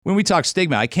when we talk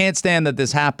stigma, I can't stand that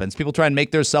this happens. People try and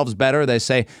make themselves better. They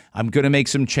say, I'm going to make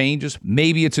some changes.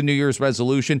 Maybe it's a New Year's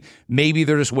resolution. Maybe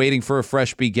they're just waiting for a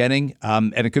fresh beginning.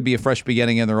 And it could be a fresh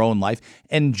beginning in their own life.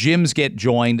 And gyms get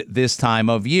joined this time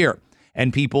of year.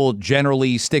 And people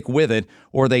generally stick with it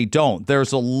or they don't.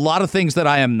 There's a lot of things that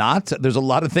I am not. There's a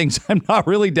lot of things I'm not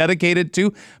really dedicated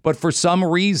to. But for some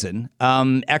reason,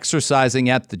 exercising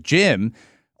at the gym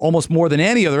almost more than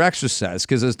any other exercise,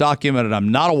 because as documented, I'm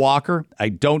not a walker. I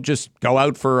don't just go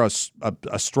out for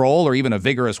a stroll or even a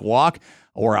vigorous walk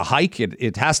or a hike.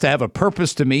 It has to have a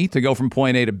purpose to me to go from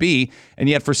point A to B. And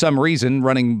yet for some reason,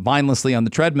 running mindlessly on the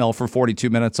treadmill for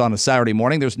 42 minutes on a Saturday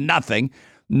morning, there's nothing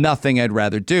I'd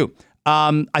rather do.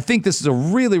 I think this is a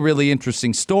really, really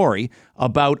interesting story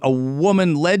about a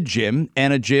woman-led gym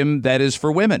and a gym that is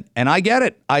for women. And I get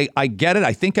it. I get it.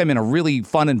 I think I'm in a really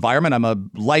fun environment. I'm a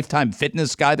Lifetime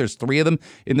Fitness guy. There's 3 of them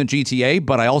in the GTA,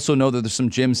 but I also know that there's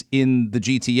some gyms in the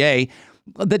GTA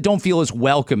that don't feel as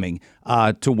welcoming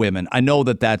to women. I know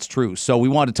that that's true. So we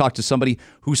want to talk to somebody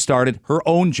who started her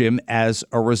own gym as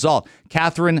a result.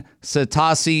 Catherine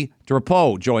Satasi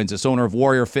Drapeau joins us, owner of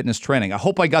Warrior Fitness Training. I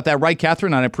hope I got that right,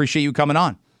 Catherine, and I appreciate you coming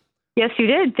on. Yes, you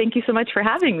did. Thank you so much for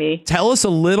having me. Tell us a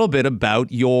little bit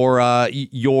about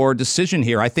your decision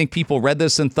here. I think people read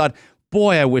this and thought,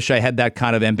 boy, I wish I had that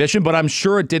kind of ambition, but I'm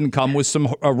sure it didn't come with some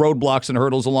roadblocks and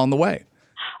hurdles along the way.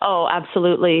 Oh,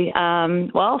 absolutely.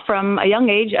 Well, from a young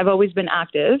age, I've always been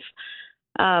active.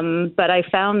 But I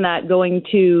found that going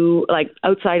to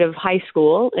outside of high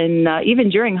school and even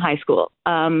during high school,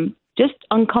 just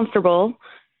uncomfortable.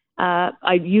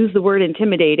 I'd use the word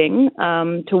intimidating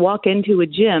to walk into a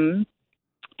gym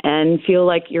and feel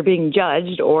like you're being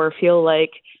judged or feel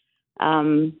like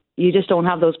you just don't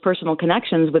have those personal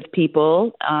connections with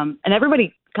people. And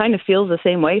everybody kind of feels the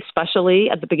same way, especially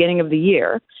at the beginning of the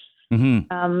year.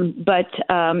 Mm-hmm. But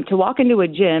to walk into a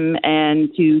gym and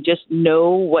to just know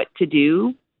what to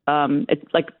do,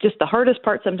 it's just the hardest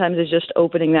part sometimes is just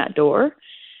opening that door.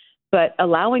 But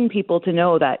allowing people to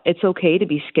know that it's okay to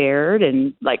be scared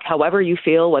and however you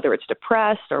feel, whether it's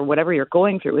depressed or whatever you're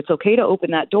going through, it's okay to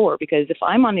open that door because if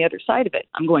I'm on the other side of it,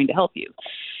 I'm going to help you.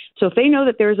 So if they know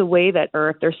that there's a way or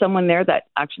if there's someone there that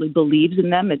actually believes in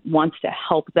them and wants to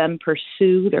help them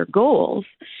pursue their goals,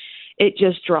 it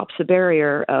just drops the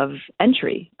barrier of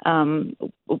entry.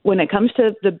 When it comes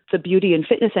to the beauty and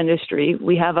fitness industry,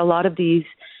 we have a lot of these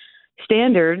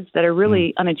standards that are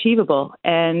really unachievable.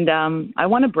 And I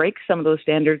want to break some of those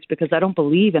standards because I don't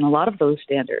believe in a lot of those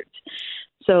standards.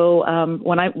 So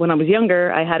when I was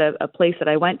younger, I had a place that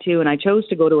I went to, and I chose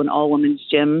to go to an all-women's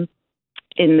gym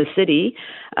in the city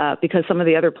because some of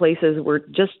the other places were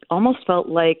just almost felt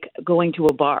like going to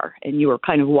a bar, and you were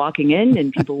kind of walking in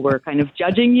and people were kind of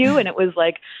judging you. And it was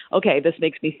like, okay, this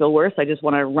makes me feel worse. I just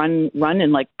want to run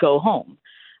and go home.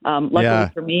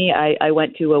 Luckily for me, I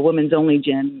went to a women's only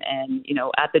gym, and,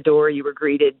 at the door you were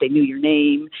greeted. They knew your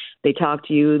name. They talked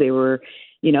to you. They were,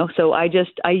 so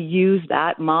I used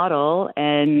that model,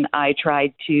 and I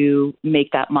tried to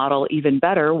make that model even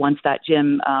better once that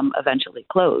gym eventually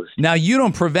closed. Now, you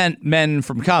don't prevent men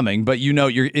from coming, but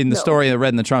you're in the story I read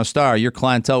in the Toronto Star, your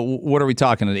clientele, what are we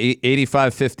talking?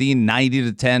 85-15,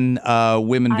 90-10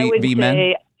 women v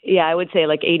men? Yeah, I would say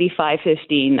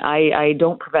 85-15. I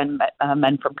don't prevent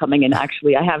men from coming in.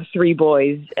 Actually, I have 3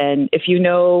 boys. And if you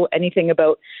know anything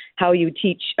about how you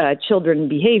teach children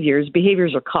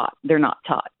behaviors are caught. They're not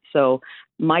taught. So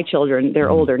my children, they're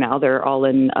older now. They're all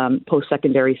in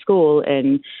post-secondary school,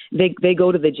 and they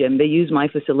go to the gym. They use my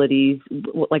facilities.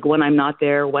 When I'm not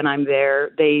there, when I'm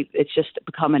there, it's just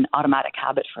become an automatic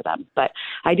habit for them. But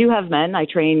I do have men. I've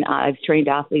trained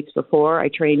athletes before. I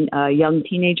train young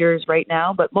teenagers right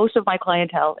now, but most of my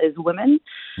clientele is women.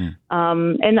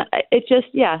 And it just,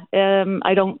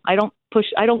 I don't push.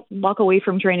 I don't walk away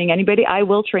from training anybody. I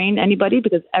will train anybody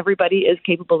because everybody is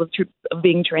capable of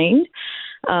being trained.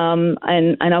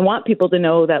 And I want people to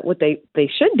know that what they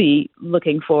should be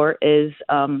looking for is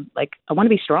I want to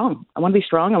be strong. I want to be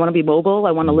strong. I want to be mobile.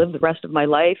 I want to live the rest of my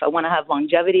life. I want to have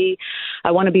longevity.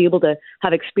 I want to be able to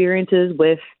have experiences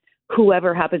with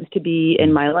whoever happens to be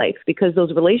in my life, because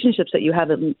those relationships that you have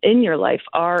in your life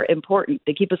are important.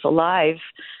 They keep us alive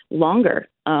longer.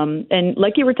 And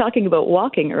like you were talking about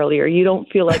walking earlier, you don't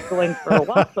feel like going for a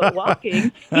walk, but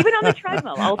walking, even on the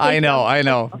treadmill. I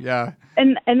know. Yeah.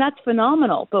 And that's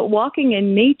phenomenal. But walking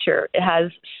in nature, it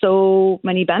has so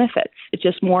many benefits. It's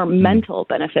just more mental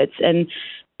benefits. And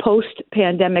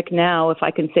post-pandemic now, if I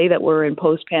can say that we're in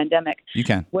post-pandemic, You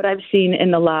can. what I've seen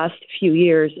in the last few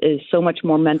years is so much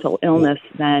more mental illness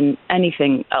than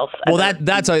anything else. Well,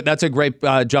 that's a great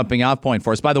jumping off point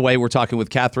for us. By the way, we're talking with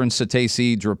Catherine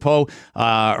Satesi Drapeau.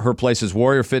 Her place is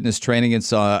Warrior Fitness Training.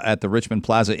 It's at the Richmond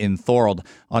Plaza in Thorold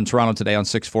on Toronto today on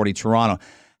 640 Toronto.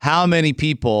 How many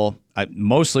people,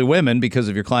 mostly women because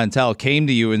of your clientele, came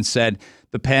to you and said,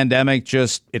 the pandemic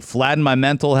it flattened my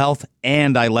mental health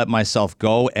and I let myself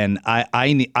go and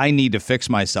I need to fix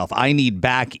myself. I need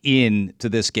back into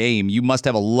this game. You must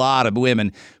have a lot of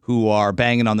women who are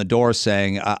banging on the door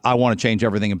saying, I want to change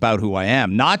everything about who I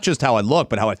am. Not just how I look,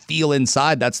 but how I feel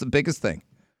inside. That's the biggest thing.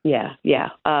 Yeah.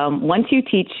 Once you,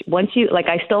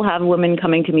 I still have women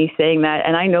coming to me saying that,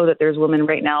 and I know that there's women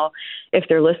right now, if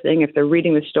they're listening, if they're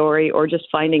reading the story, or just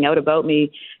finding out about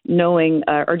me, knowing,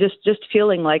 or just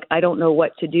feeling like I don't know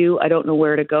what to do, I don't know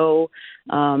where to go,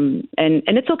 and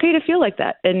it's okay to feel like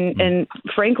that. And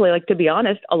frankly, like, to be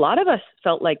honest, a lot of us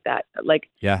felt like that. Like,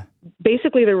 yeah.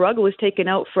 Basically, the rug was taken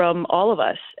out from all of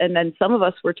us, and then some of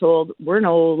us were told we're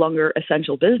no longer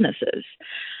essential businesses.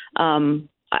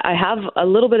 I have a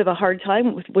little bit of a hard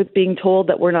time with being told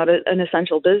that we're not an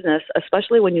essential business,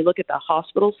 especially when you look at the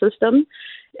hospital system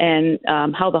and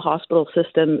how the hospital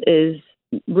system is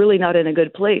really not in a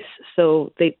good place.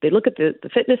 So they look at the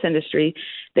fitness industry,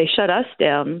 they shut us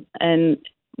down. And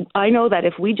I know that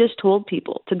if we just told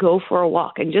people to go for a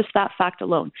walk, and just that fact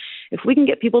alone, if we can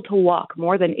get people to walk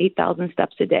more than 8,000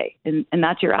 steps a day, and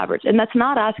that's your average, and that's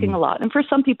not asking a lot. And for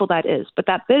some people that is, but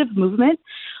that bit of movement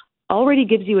already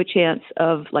gives you a chance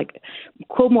of, like,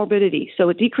 comorbidity. So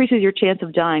it decreases your chance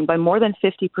of dying by more than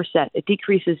 50%. It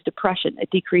decreases depression. It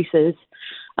decreases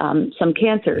some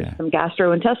cancers, some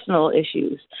gastrointestinal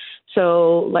issues.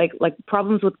 So like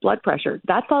problems with blood pressure.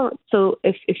 That's all. So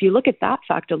if you look at that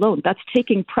fact alone, that's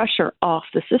taking pressure off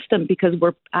the system because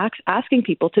we're asking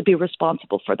people to be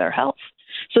responsible for their health.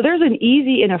 So there's an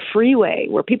easy and a free way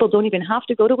where people don't even have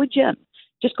to go to a gym.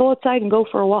 Just go outside and go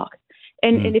for a walk.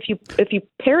 And if you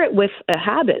pair it with a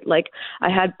habit, like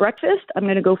I had breakfast, I'm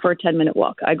going to go for a 10-minute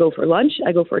walk. I go for lunch,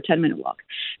 I go for a 10-minute walk.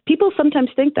 People sometimes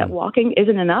think that walking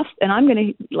isn't enough, and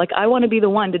I want to be the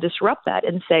one to disrupt that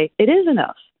and say it is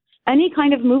enough. Any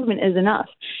kind of movement is enough.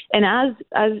 And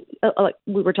as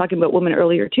we were talking about women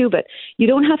earlier too, but you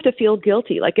don't have to feel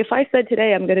guilty. Like if I said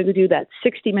today I'm going to do that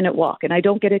 60-minute walk and I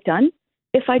don't get it done,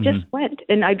 if I just went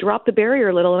and I dropped the barrier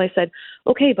a little and I said,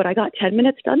 okay, but I got 10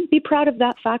 minutes done, be proud of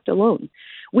that fact alone.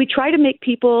 We try to make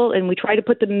people, and we try to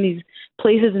put them in these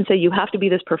places and say, you have to be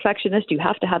this perfectionist, you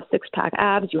have to have six-pack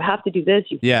abs, you have to do this.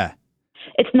 Yeah.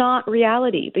 It's not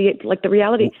reality. The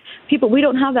reality, people, we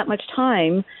don't have that much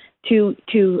time to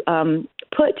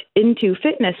put into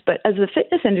fitness, but as a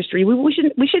fitness industry, we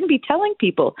shouldn't be telling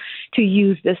people to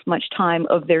use this much time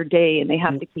of their day and they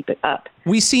have to keep it up.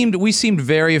 We seemed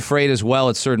very afraid as well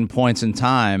at certain points in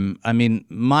time. I mean,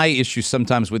 my issue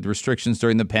sometimes with restrictions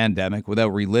during the pandemic,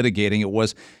 without relitigating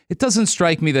it doesn't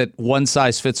strike me that one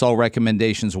size fits all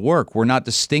recommendations work. We're not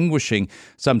distinguishing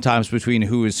sometimes between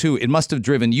who is who. It must have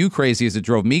driven you crazy as it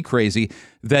drove me crazy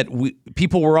that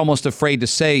people were almost afraid to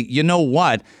say, you know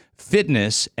what?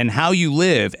 Fitness and how you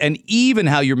live and even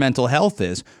how your mental health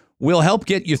is will help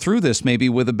get you through this maybe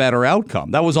with a better outcome.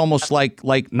 That was almost like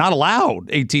not allowed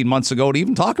 18 months ago to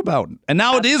even talk about. And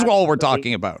now it is all we're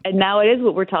talking about. And now it is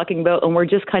what we're talking about. And we're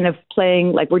just kind of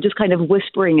playing, like we're just kind of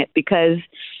whispering it because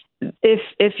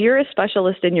if you're a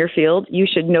specialist in your field, you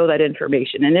should know that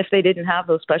information. And if they didn't have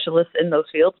those specialists in those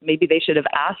fields, maybe they should have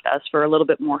asked us for a little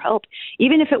bit more help.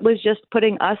 Even if it was just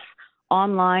putting us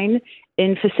online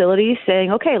in facilities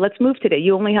saying, okay, let's move today.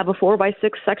 You only have a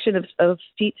 4x6 section of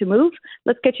feet to move.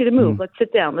 Let's get you to move. Let's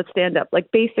sit down. Let's stand up. Like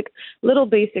little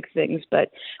basic things.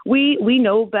 But we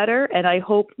know better. And I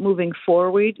hope moving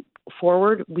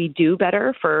forward, we do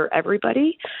better for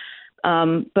everybody.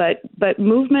 But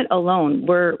movement alone,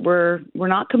 we're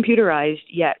not computerized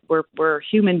yet. We're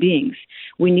human beings.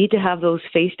 We need to have those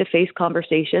face-to-face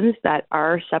conversations that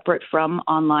are separate from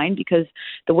online, because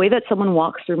the way that someone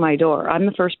walks through my door, I'm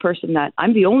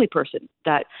the only person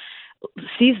that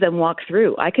sees them walk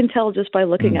through. I can tell just by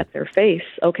looking at their face,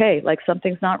 okay, like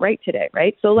something's not right today,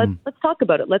 right? So let's talk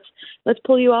about it. Let's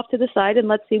pull you off to the side and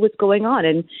let's see what's going on.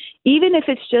 And even if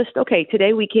it's just, okay,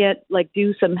 today we can't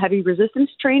do some heavy resistance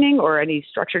training or any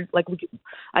structured,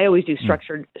 I always do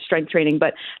structured strength training,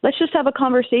 but let's just have a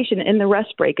conversation in the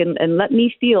rest break and let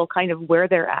me feel kind of where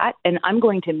they're at, and I'm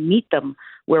going to meet them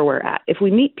where we're at. If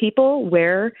we meet people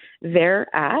where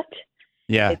they're at,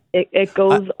 it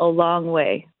goes a long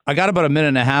way. I got about a minute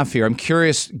and a half here. I'm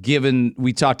curious, given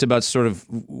we talked about sort of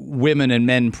women and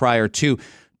men prior to,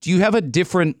 do you have a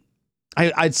different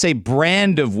I'd say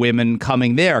brand of women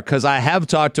coming there, because I have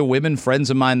talked to women, friends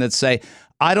of mine, that say,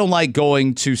 I don't like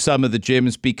going to some of the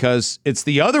gyms because it's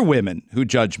the other women who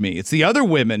judge me. It's the other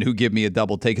women who give me a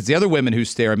double take. It's the other women who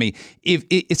stare at me.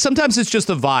 Sometimes it's just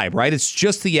a vibe, right? It's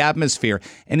just the atmosphere.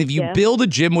 And if you build a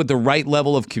gym with the right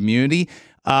level of community,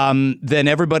 then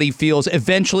everybody feels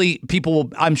eventually people will,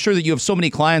 I'm sure that you have so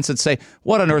many clients that say,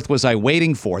 what on earth was I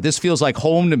waiting for? This feels like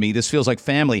home to me. This feels like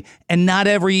family. And not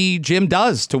every gym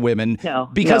does to women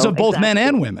because of both men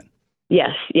and women.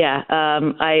 Yes, yeah.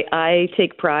 I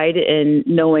take pride in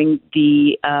knowing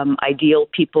the ideal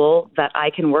people that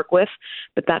I can work with,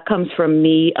 but that comes from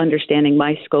me understanding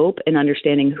my scope and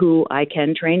understanding who I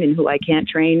can train and who I can't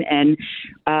train, and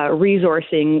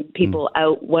resourcing people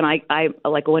out when I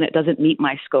like when it doesn't meet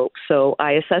my scope. So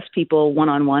I assess people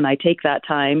one-on-one. I take that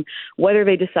time, whether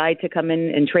they decide to come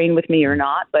in and train with me or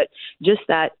not, but just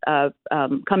that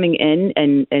coming in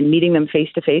and meeting them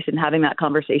face-to-face and having that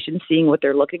conversation, seeing what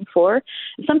they're looking for.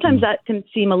 Sometimes that can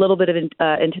seem a little bit of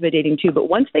intimidating too, but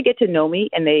once they get to know me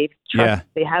and they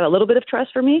have a little bit of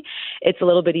trust for me, it's a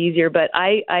little bit easier. But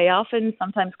I often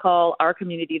sometimes call our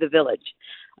community the village.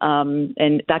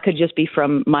 And that could just be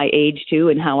from my age too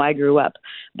and how I grew up.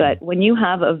 But when you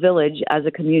have a village as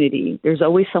a community, there's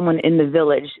always someone in the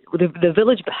village. The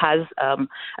village has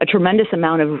a tremendous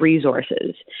amount of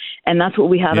resources, and that's what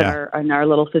we have in our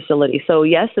little facility. So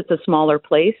yes, it's a smaller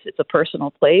place. It's a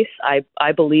personal place.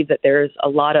 I believe that there's a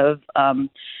lot of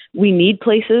we need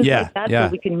places like that so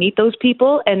we can meet those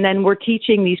people. And then we're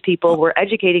teaching these people, we're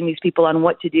educating these people on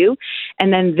what to do.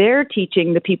 And then they're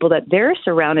teaching the people that they're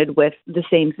surrounded with the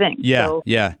same thing. So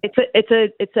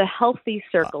it's a healthy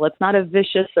circle. It's not a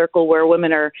vicious circle where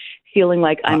women are feeling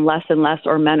like I'm less and less,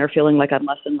 or men are feeling like I'm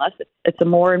less and less. It's a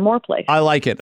more and more place. I like it.